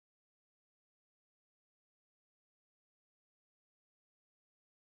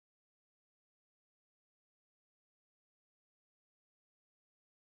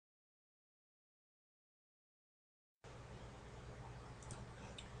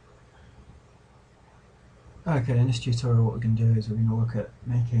Okay, in this tutorial what we're going to do is we're going to look at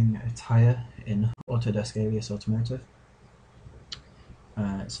making a tyre in Autodesk Alias Automotive.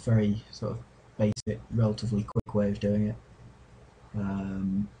 It's a very sort of basic, relatively quick way of doing it,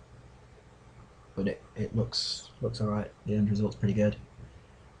 but it looks alright. The end result's pretty good.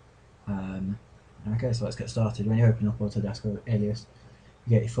 Okay, so let's get started. When you open up Autodesk Alias,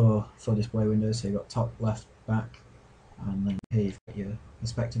 you get your four display windows. So you've got top, left, back, and then here you've got your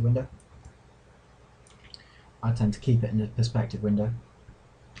perspective window. I tend to keep it in the perspective window,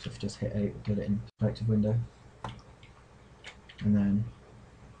 so if you just hit 8, we'll get it in perspective window. And then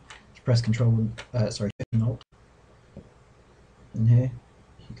if you press Shift and Alt in here,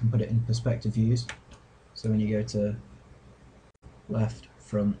 you can put it in perspective views. So when you go to left,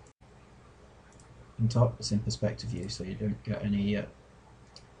 front, and top, it's in perspective view, so you don't get any.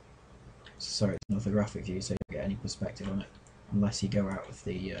 Sorry, it's an orthographic view, so you don't get any perspective on it unless you go out of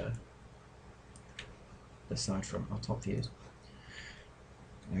the side, front, or top views.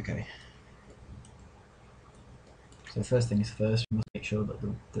 Okay. So first things first, we must make sure that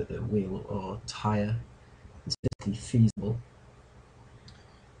the wheel or tyre is physically feasible.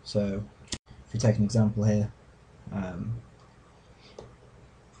 So if we take an example here, if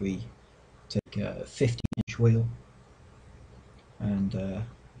we take a 15-inch wheel and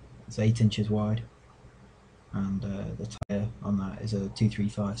it's 8 inches wide, and the tyre on that is a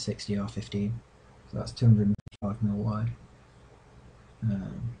 235/60R15, so that's 255mm wide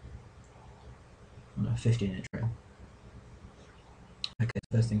on a 15-inch rim. Okay,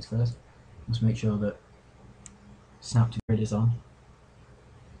 first things first, let's make sure that snap to grid is on.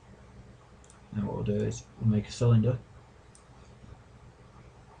 Now what we'll do is we'll make a cylinder,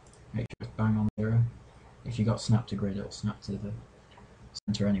 make sure it's bang on 0. If you got snap to grid, it'll snap to the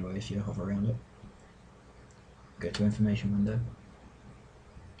centre anyway if you hover around it. Go to information window,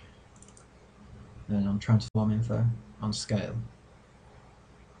 then on transform info, on scale.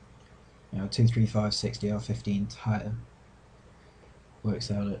 Now 235/60R15 tyre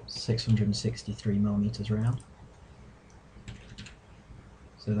works out at 663mm round,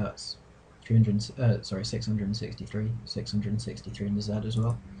 so that's 663 in the Z as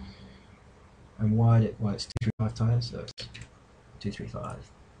well. And wide, it's 235 tyres, so it's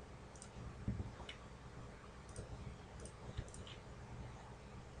 235.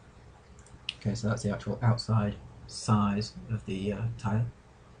 Okay, so that's the actual outside size of the tyre.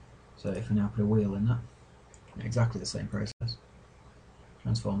 So if we now put a wheel in that, exactly the same process.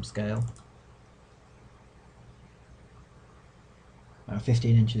 Transform scale.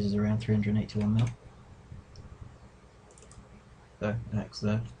 15 inches is around 381mm. So X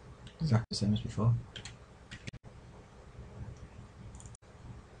there, exactly the same as before.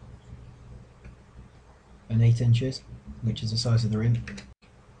 And 8 inches, which is the size of the rim,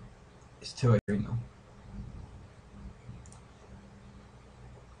 is 283mm.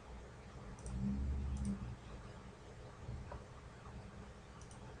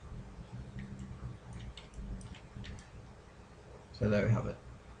 So there we have it.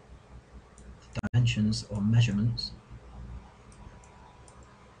 The dimensions or measurements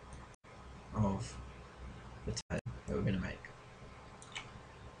of the tyre that we're going to make.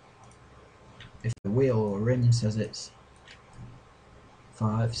 If the wheel or rim says it's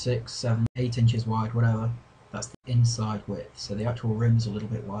 5, 6, 7, 8 inches wide, whatever, that's the inside width. So the actual rim's a little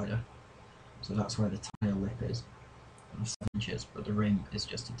bit wider. So that's where the tyre lip is, 7 inches, but the rim is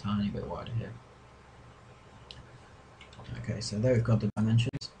just a tiny bit wider here. Okay, so there we've got the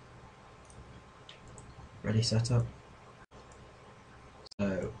dimensions. Ready, set up.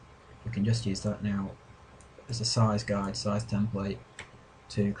 So we can just use that now as a size guide, size template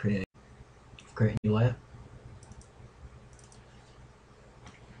to create a new layer.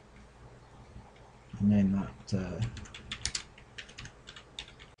 I'll name that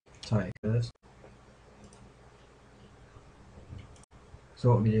tyre curves. So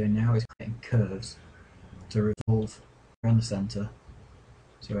what we'll be doing now is creating curves to revolve around the centre,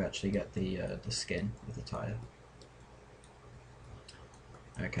 so we actually get the skin of the tyre.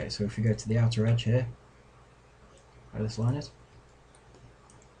 Okay, so if we go to the outer edge here, where this line is,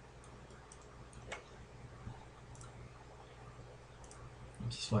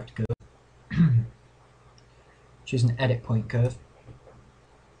 just select curve, choose an edit point curve.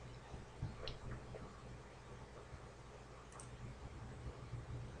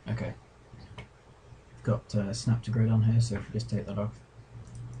 Okay, we've got snap to grid on here, so if we just take that off,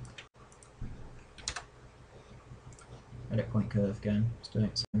 edit point curve again, it's doing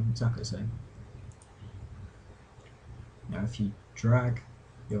it exactly the same. Now if you drag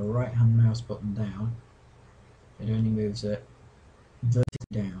your right hand mouse button down, it only moves it vertically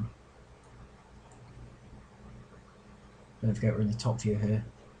down. Don't forget we're in the top view here.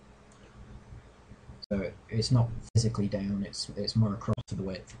 So it's not physically down, it's more across to the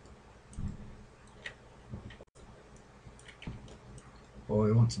width. What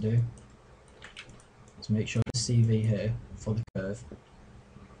we want to do is make sure the CV here for the curve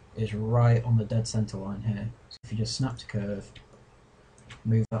is right on the dead center line here. So if you just snap to curve,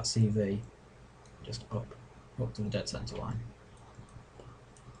 move that CV just up to the dead center line.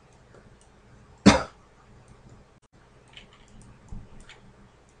 Okay,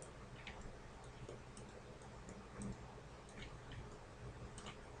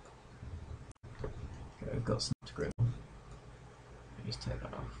 we've got snap to grid. Just take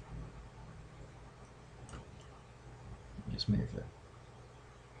that off. Just move it.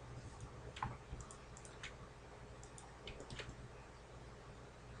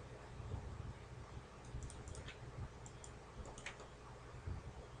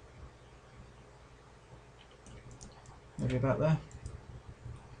 Maybe about there.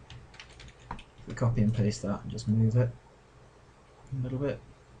 If we copy and paste that and just move it a little bit.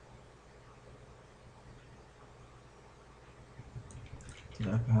 To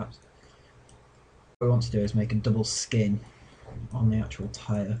there perhaps. What we want to do is make a double skin on the actual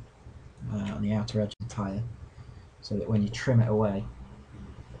tyre, on the outer edge of the tyre, so that when you trim it away,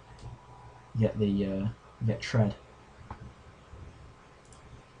 you get you get tread.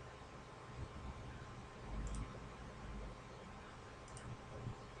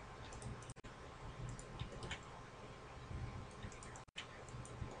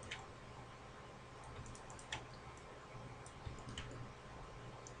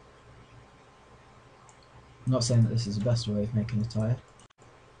 I'm not saying that this is the best way of making a tyre,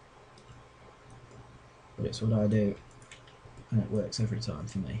 but it's what I do, and it works every time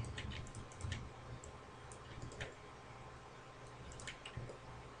for me.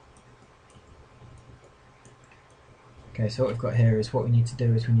 Okay, so what we've got here is what we need to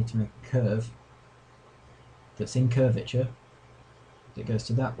do is we need to make a curve that's in curvature that goes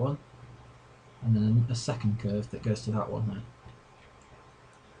to that one, and then a second curve that goes to that one there.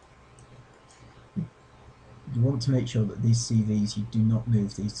 You want to make sure that these CVs, you do not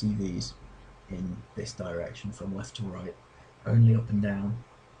move these CVs in this direction from left to right, only up and down,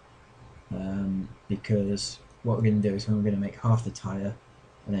 because what we're going to do is we're going to make half the tyre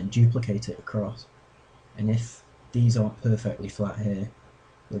and then duplicate it across, and if these aren't perfectly flat here,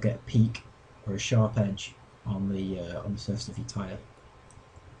 you'll get a peak or a sharp edge on the surface of your tyre.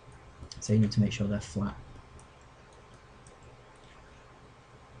 So you need to make sure they're flat.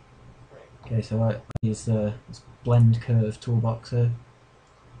 Okay, so I use this blend curve toolbox here,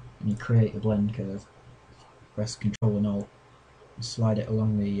 and you create the blend curve. Press Ctrl and Alt and slide it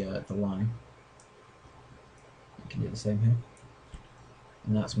along the line. You can do the same here,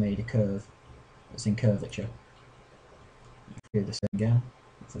 and that's made a curve that's in curvature. Do the same again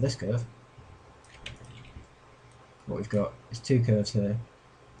for this curve. What we've got is two curves here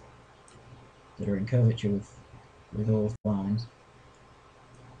that are in curvature with all of the lines,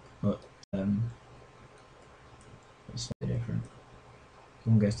 but it's slightly different.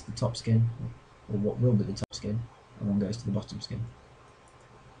 One goes to the top skin, or what will be the top skin, and one goes to the bottom skin.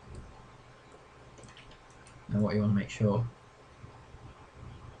 Now what you want to make sure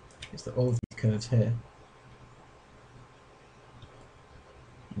is that all of these curves here,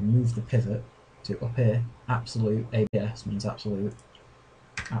 you move the pivot to up here. Absolute ABS means absolute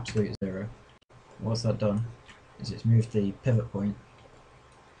 0. What's that done is it's moved the pivot point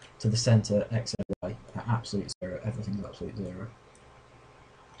to the center X and Y at absolute 0. Everything's absolute 0.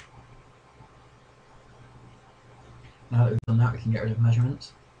 Now that we've done that, we can get rid of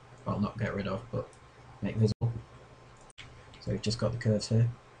measurements. Well, not get rid of, but make visible. So we've just got the curves here.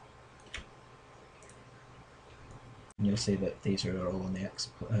 And you'll see that these are all on the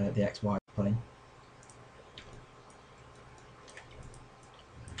XY plane.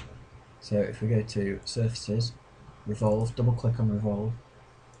 So if we go to Surfaces, Revolve, double click on Revolve.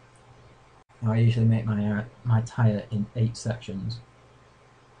 Now I usually make my tyre in 8 sections.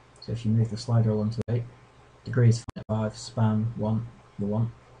 So if you move the slider along to 8, degrees 5, span 1, the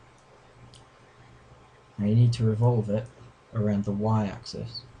 1. Now you need to revolve it around the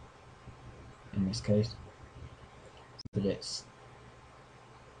Y-axis, in this case, so that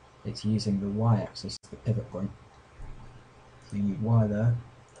it's using the Y-axis as the pivot point. So you need Y there,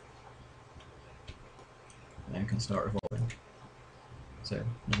 and then you can start revolving. So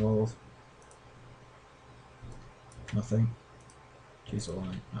revolve, nothing, choose a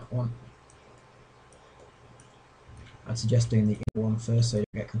line at 1. I'd suggest doing the inner one first so you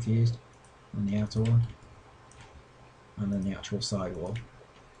don't get confused, and the outer one, and then the actual side wall.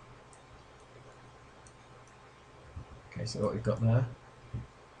 Okay, so what we've got there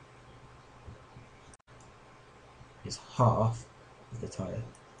is half of the tyre.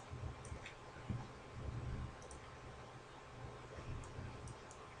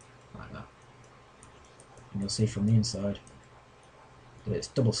 Like that. And you'll see from the inside that it's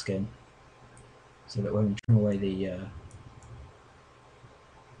double skin, so that when we trim away the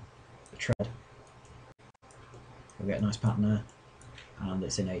tread, we'll get a nice pattern there, and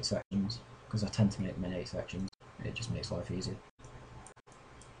it's in 8 sections, because I tend to make them in 8 sections. It just makes life easier.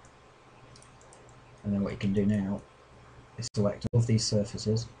 And then what you can do now is select all of these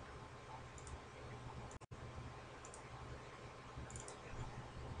surfaces,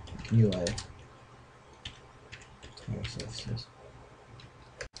 new layer, tile surfaces,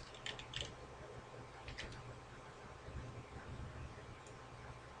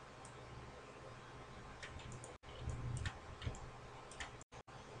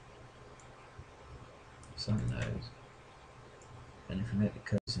 sign those, and if we make the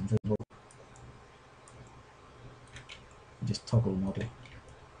curves invisible, you just toggle model,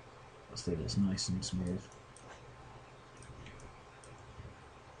 so that it's nice and smooth.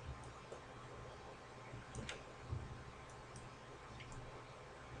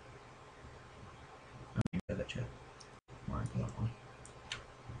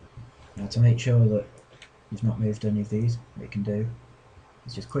 Now to make sure that you've not moved any of these, what you can do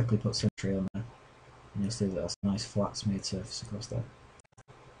is just quickly put symmetry on there, and you'll see that that's a nice flat smooth surface across there.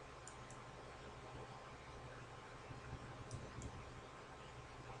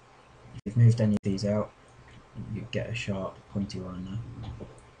 If you've moved any of these out, you get a sharp pointy line there,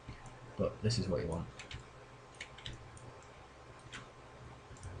 but this is what you want.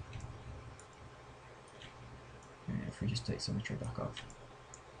 And if we just take symmetry back off.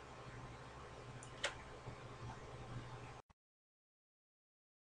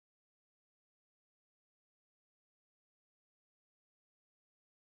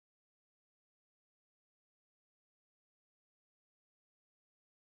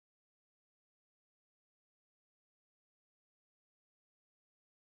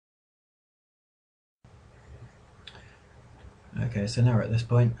 Okay, so now we're at this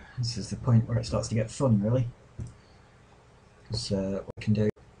point. This is the point where it starts to get fun, really. Because what we can do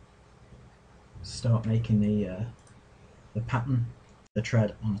is start making the pattern, the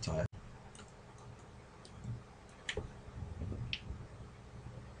tread on the tyre.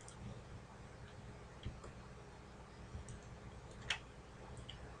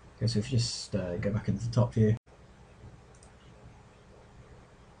 Okay, so if you just go back into the top view,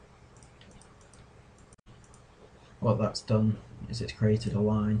 what that's done is it's created a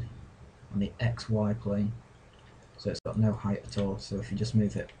line on the XY plane, so it's got no height at all. So if you just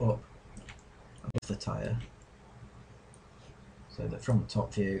move it up above the tyre, so that from the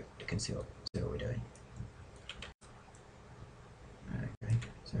top view you can see what we're doing. Okay,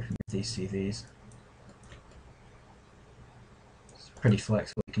 so if we move these CVs, it's pretty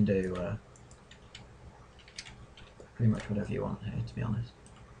flexible. You can do pretty much whatever you want here, to be honest.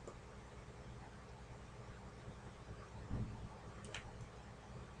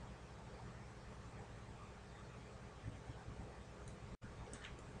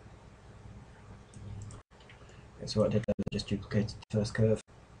 Okay, so what I did there was just duplicated the first curve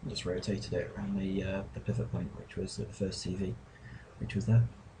and just rotated it around the pivot point, which was at the first CV, which was there.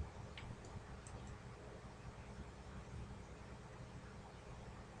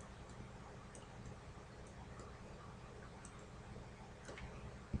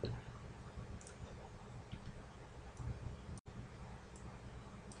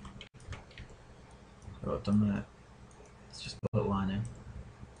 What I've done there is just put a little line in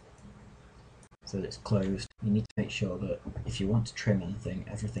so that it's closed. You need to make sure that if you want to trim anything,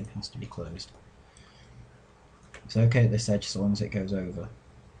 everything has to be closed. It's okay at this edge so long as it goes over.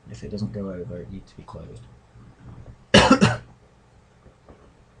 If it doesn't go over, it needs to be closed.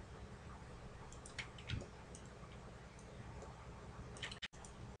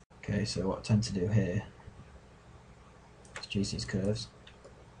 Okay, so what I tend to do here is choose these curves,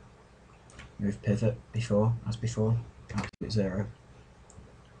 move pivot as before, absolute 0,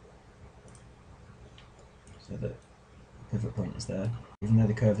 so that the pivot point is there, even though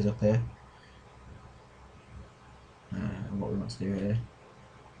the curve is up here. And what we want to do here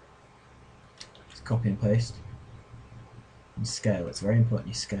is copy and paste and scale. It's very important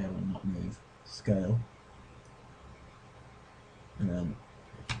you scale and not move. Scale, and then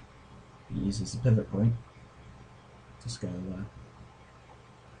use as the pivot point to scale there.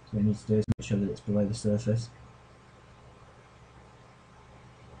 So what we need to do is make sure that it's below the surface.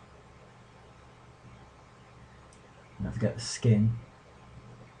 Now forget the skin,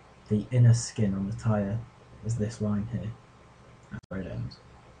 the inner skin on the tyre is this line here. That's where it ends.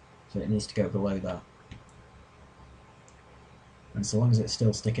 So it needs to go below that. And so long as it's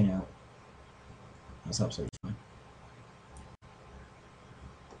still sticking out, that's absolutely fine.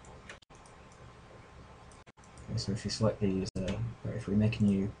 Okay, so if you select these, or if we make a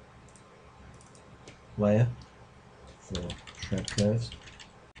new layer for tread curves,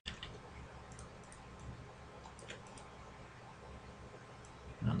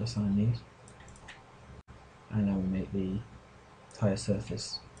 and assign these, and then we make the tyre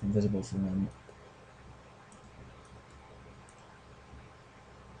surface invisible for the moment.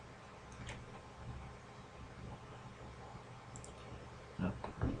 Now,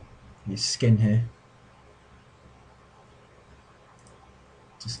 use skin here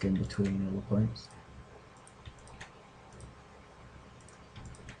to skin between all the points.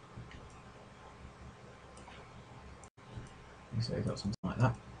 So we've got something like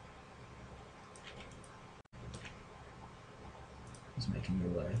that. Let's make a new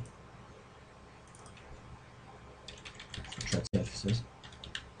layer for tread surfaces.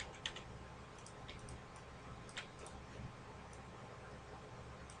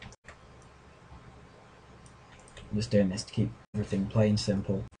 I'm just doing this to keep everything plain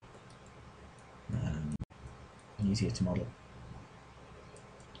simple and easier to model.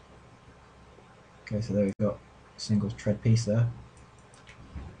 Okay, so there we've got a single tread piece there.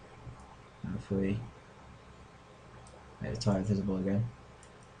 Now if we make the tyre visible again,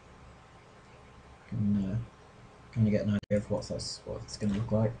 you can kind of get an idea of what it's going to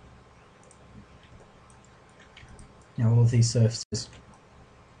look like. Now all of these surfaces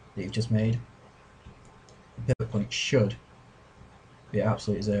that you've just made, the pivot point should be at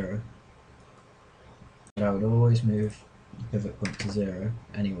absolute zero. But I would always move the pivot point to 0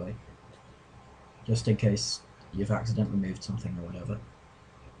 anyway, just in case you've accidentally moved something or whatever.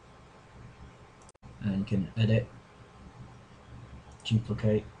 And you can edit,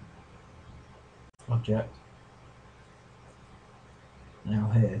 duplicate, object. Now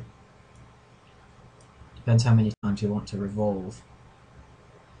here, depends how many times you want to revolve,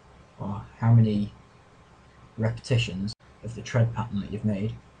 or how many repetitions of the tread pattern that you've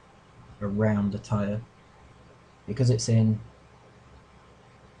made around the tyre. Because it's in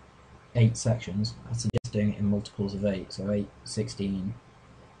 8 sections, I suggest doing it in multiples of 8, so 8, 16,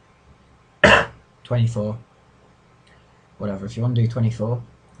 24, whatever. If you want to do 24,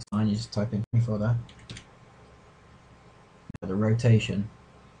 it's fine, you just type in 24 there. Now the rotation,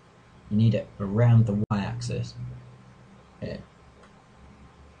 you need it around the y-axis here.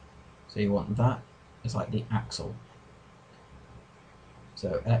 So you want that as like the axle.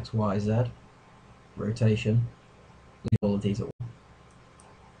 So X, Y, Z, rotation, leave all of these at 1.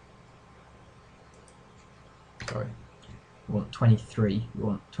 Sorry. We want 23. We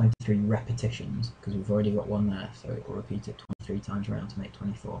want 23 repetitions because we've already got one there, so it will repeat it 23 times around to make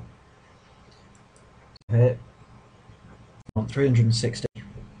 24. So here, we want 360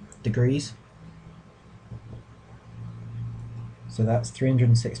 degrees. So that's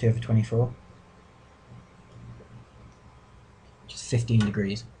 360 over 24, which is 15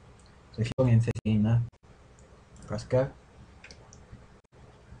 degrees. So if you plug in 15 there, press go.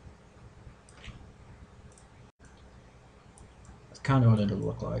 That's kind of what it'll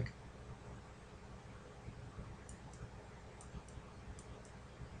look like.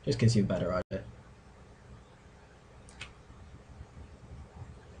 Just gives you a better idea.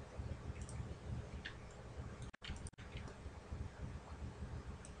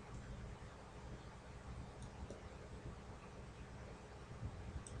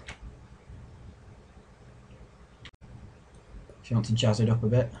 If you want to jazz it up a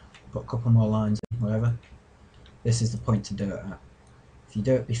bit, put a couple more lines in, whatever, this is the point to do it at. If you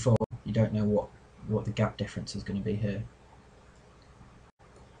do it before, you don't know what the gap difference is going to be here.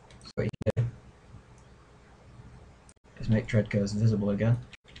 So what you can do is make tread curves visible again.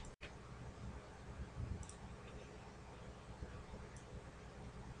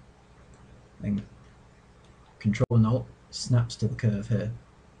 Then Control and Alt snaps to the curve here.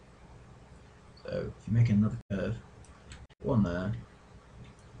 So if you make another curve, one there,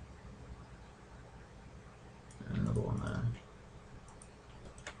 and another one there,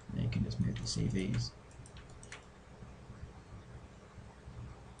 and you can just move the CVs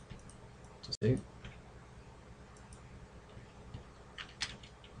to suit.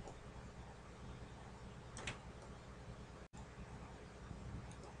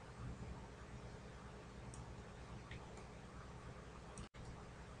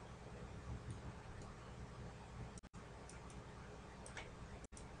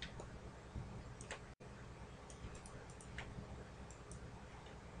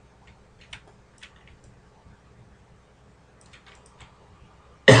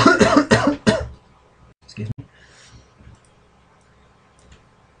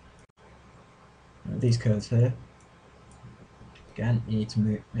 these curves here. Again, you need to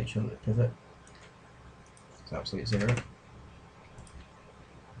make sure that the pivot is absolute 0.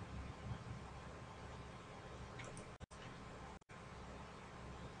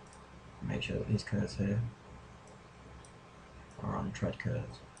 Make sure that these curves here are on tread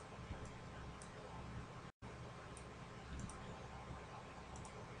curves.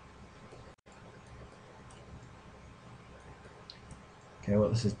 Okay,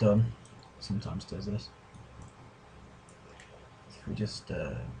 what this has done, sometimes does this. If we just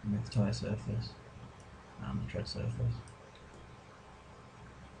remove the tyre surface and the tread surface,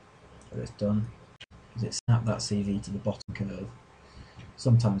 what it's done is it snapped that CV to the bottom curve.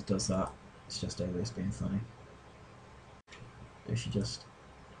 Sometimes does that, it's just Alias being funny. If you just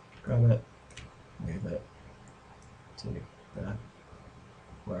grab it, move it to there,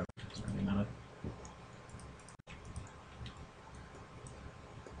 wherever, doesn't really matter.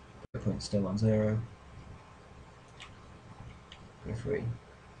 The point's still on 0. If we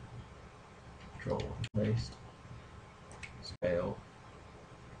control paste, scale,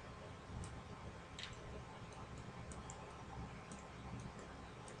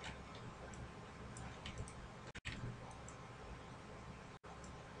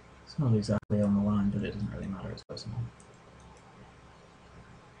 it's not exactly on the line, but it doesn't really matter, it's personal.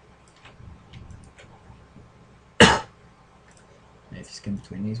 If you skim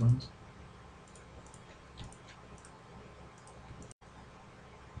between these ones.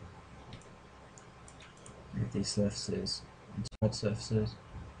 Move these surfaces and spread surfaces.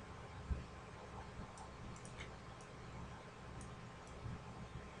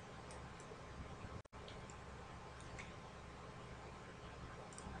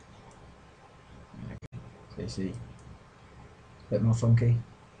 Okay. So you see, it's a bit more funky.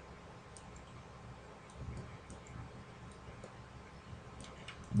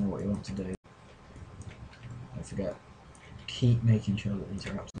 Now what you want to do, don't forget, keep making sure that these are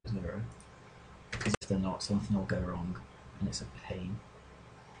absolute 0, because if they're not, something will go wrong and it's a pain.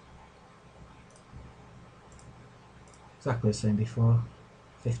 Exactly the same before,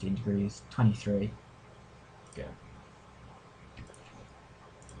 15 degrees, 23, go.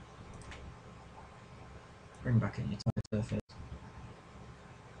 Bring back in your tyre surface.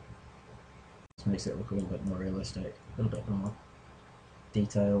 This makes it look a little bit more realistic, a little bit more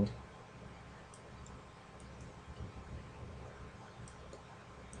detailed.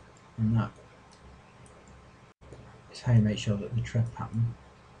 And that is how you make sure that the tread pattern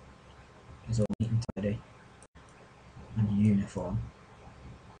is all neat and tidy and uniform.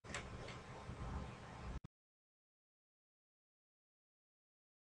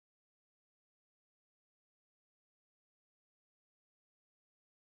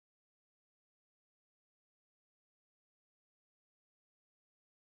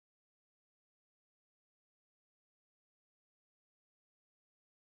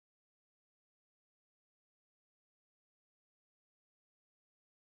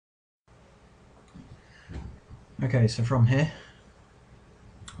 Okay, so from here,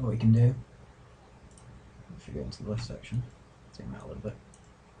 what we can do, if we go into the left section, zoom out a little bit.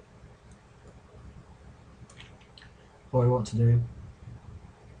 What we want to do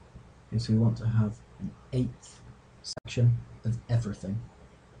is we want to have an 8th section of everything.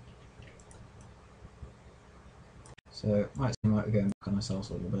 So it might seem like we're going back on ourselves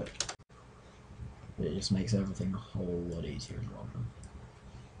a little bit, but it just makes everything a whole lot easier in the long run.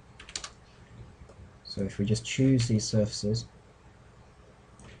 So if we just choose these surfaces,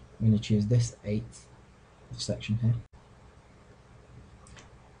 I'm going to choose this 8th of section here.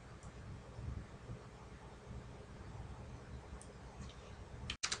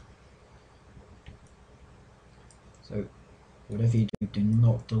 So whatever you do, do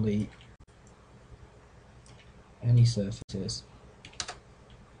not delete any surfaces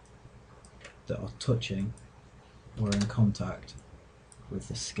that are touching or in contact with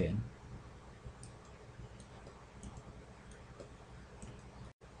the skin.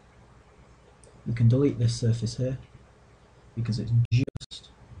 We can delete this surface here because it's just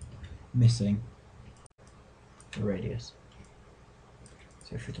missing the radius.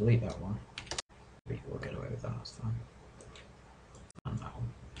 So if we delete that one, we'll get away with that, that's fine. And that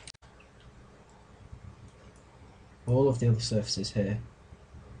one. All of the other surfaces here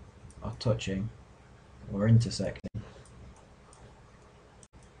are touching or intersecting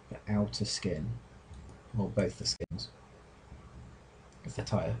the outer skin, or both the skins of the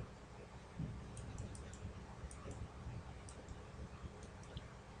tyre.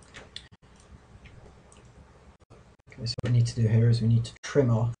 Okay, so what we need to do here is we need to trim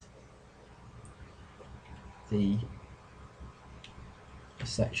off the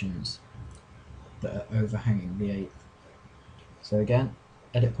sections that are overhanging the 8th. So again,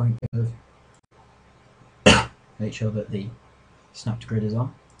 edit point curve, make sure that the snapped grid is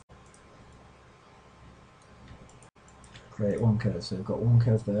on, create one curve, so we've got one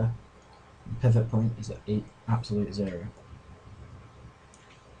curve there, the pivot point is at absolute 0.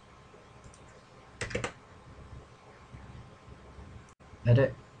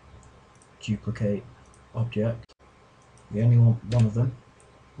 Edit, duplicate object, we only want one of them,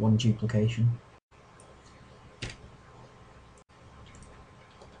 one duplication.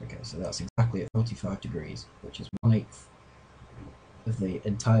 Okay, so that's exactly at 45 degrees, which is 1/8 of the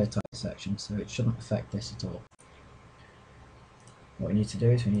entire Tyre section, so it shouldn't affect this at all. What we need to do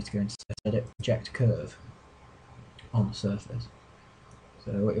is we need to go into Set Edit, Project Curve on the surface.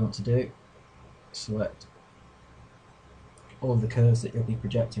 So what you want to do, select all of the curves that you'll be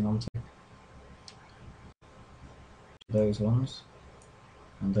projecting onto, those ones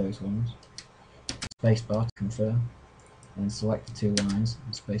and those ones, spacebar to confirm, and select the 2 lines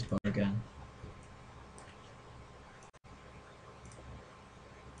and spacebar again.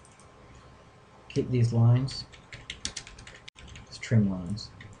 Keep these lines as trim lines.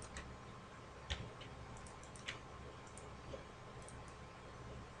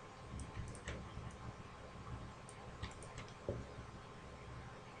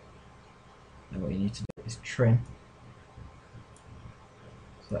 And what you need to do is trim,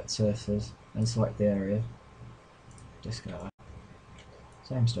 select surfaces, then select the area, discard.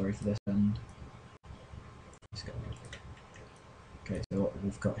 Same story for this end, discard. Okay, so what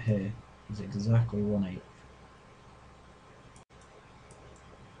we've got here is exactly 1/8.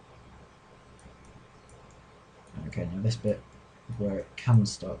 Okay, now this bit is where it can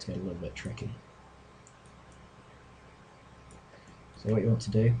start to get a little bit tricky. So what you want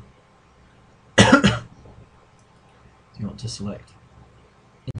to do, you want to select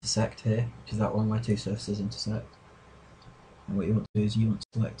intersect here, which is that one where 2 surfaces intersect. And what you want to do is you want to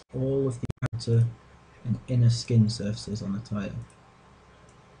select all of the outer and inner skin surfaces on the tyre.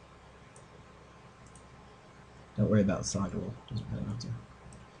 Don't worry about the sidewall, doesn't really matter.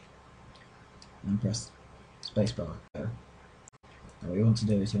 And press spacebar. Now what you want to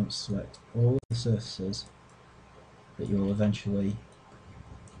do is you want to select all of the surfaces that you will eventually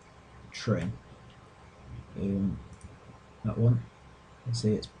trim. So you want that one. You can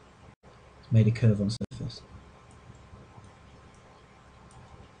see it's made a curve on surface.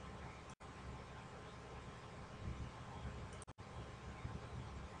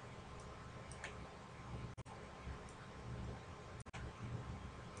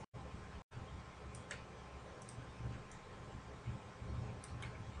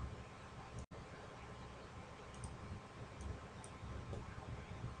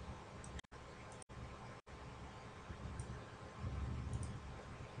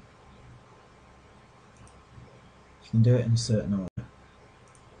 You can do it in a certain order.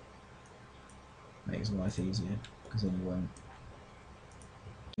 Makes life easier, because then you won't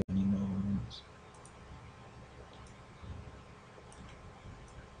do any more than once.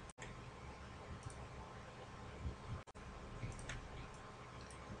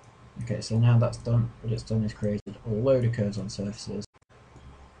 Okay, so now that's done, what it's done is created a load of curves on surfaces,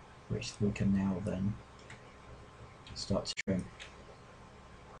 which we can now then start to trim.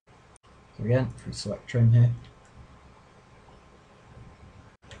 So again, if we select trim here,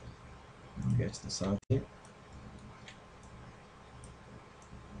 and go to the side view,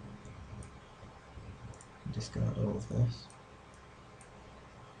 discard all of this.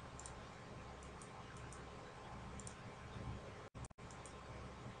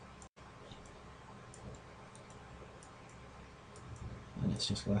 And it's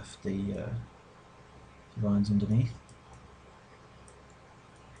just left the lines underneath.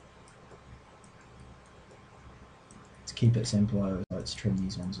 To keep it simple, I always like to trim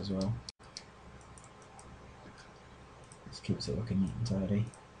these ones as well. This keeps it looking neat and tidy.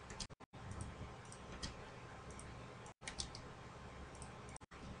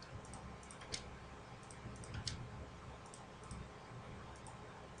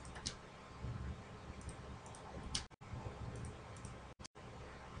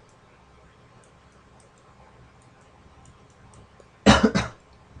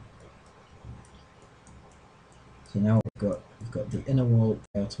 So now we've got the inner wall,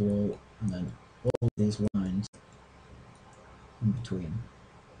 the outer wall, and then all of these lines in between.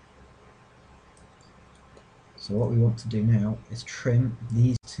 So what we want to do now is trim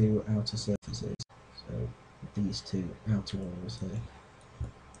these 2 outer surfaces. So these 2 outer walls here.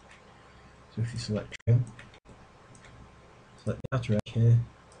 So if you select trim, select the outer edge here,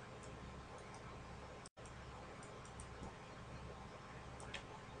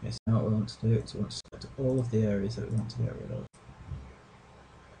 okay, Okay, so now what we want to do is we want to select all of the areas that we want to get rid of.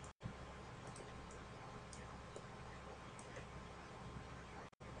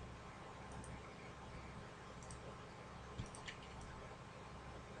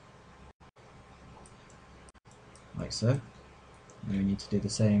 Like so. And we need to do the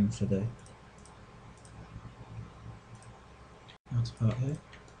same for the outer part here.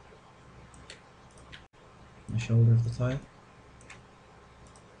 The shoulder of the tyre.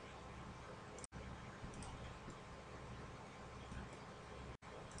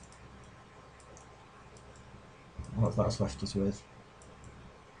 What that's left us with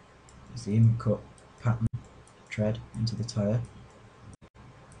is the incut pattern tread into the tyre.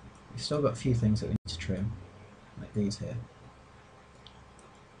 We've still got a few things that we need to trim, like these here.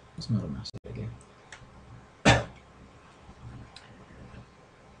 It's not a massive biggie.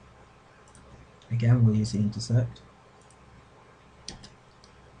 Again, we'll use the intersect.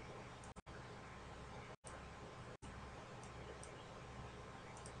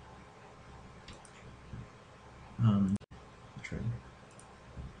 And trim.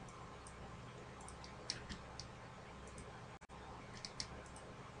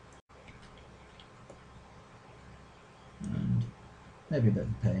 And maybe a bit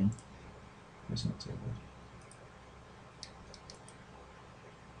of pain, but it's not too good.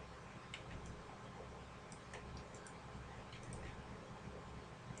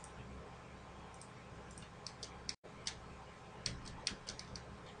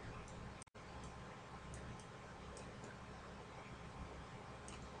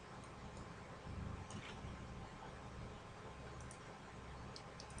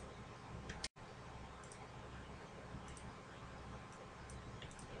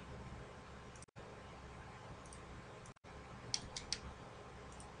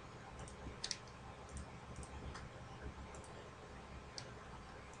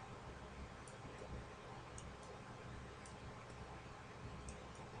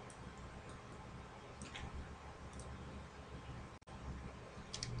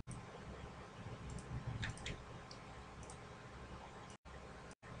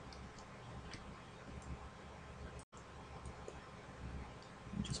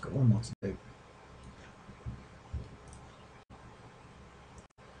 Just got one more to do.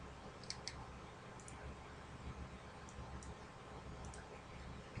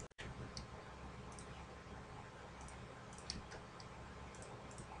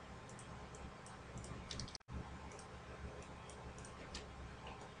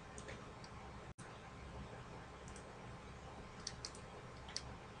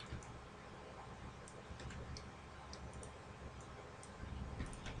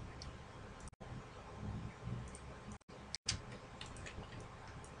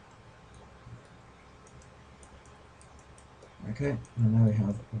 Okay, and now we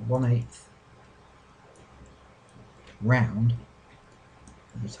have 1/8 round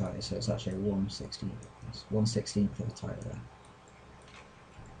of the tyre, so it's actually 1/16. It's 1/16 of the tyre there.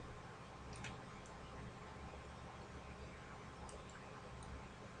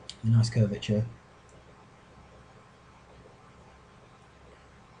 A nice curvature.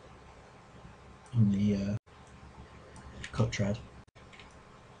 On the cut tread.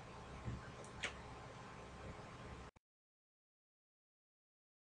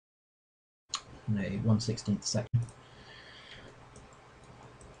 And a 1/16 section.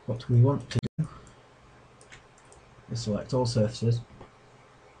 What we want to do is select all surfaces.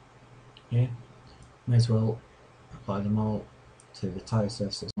 Here, may as well apply them all to the tyre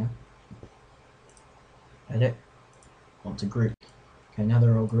surfaces now. Edit, want to group. Okay, now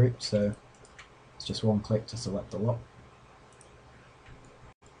they're all grouped, so it's just one click to select the lot.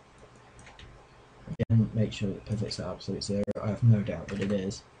 Again, make sure that pivot's at absolute zero. I have no doubt that it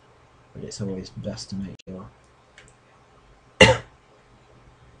is, but it's always best to make sure.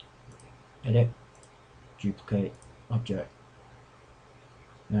 Edit, duplicate, object.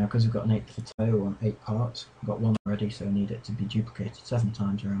 Now, because we've got an 8 for tyre, we want 8 parts. We've got one already, so we need it to be duplicated 7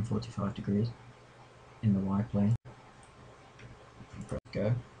 times around 45 degrees in the Y plane. Press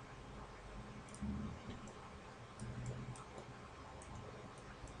go.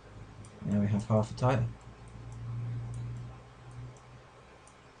 Now we have half a tyre.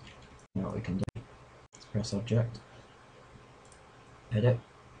 Now what we can do is press object, edit,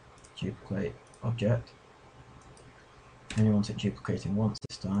 duplicate object. And you want it duplicating once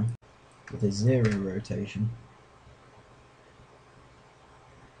this time with a 0 rotation.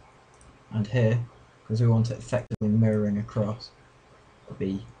 And here, because we want it effectively mirroring across, it'll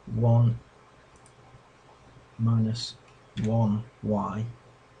be 1 minus 1y.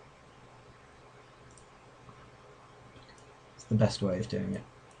 It's the best way of doing it.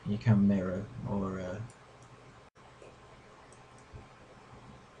 You can mirror or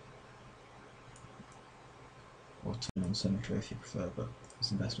turn on symmetry if you prefer, but it's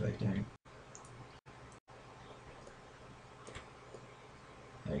the best way of doing it.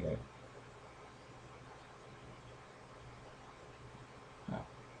 There you go.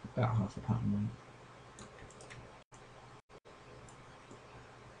 About half a pattern then.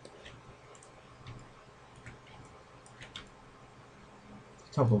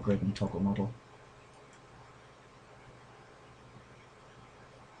 Toggle grid and toggle model.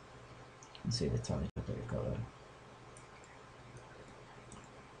 You can see the tiny bit that we've got there.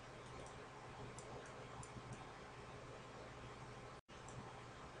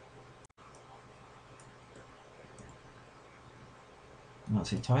 And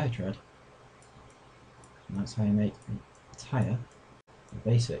that's your tyre tread. And that's how you make a tyre, a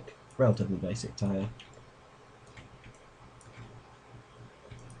basic, relatively basic tyre,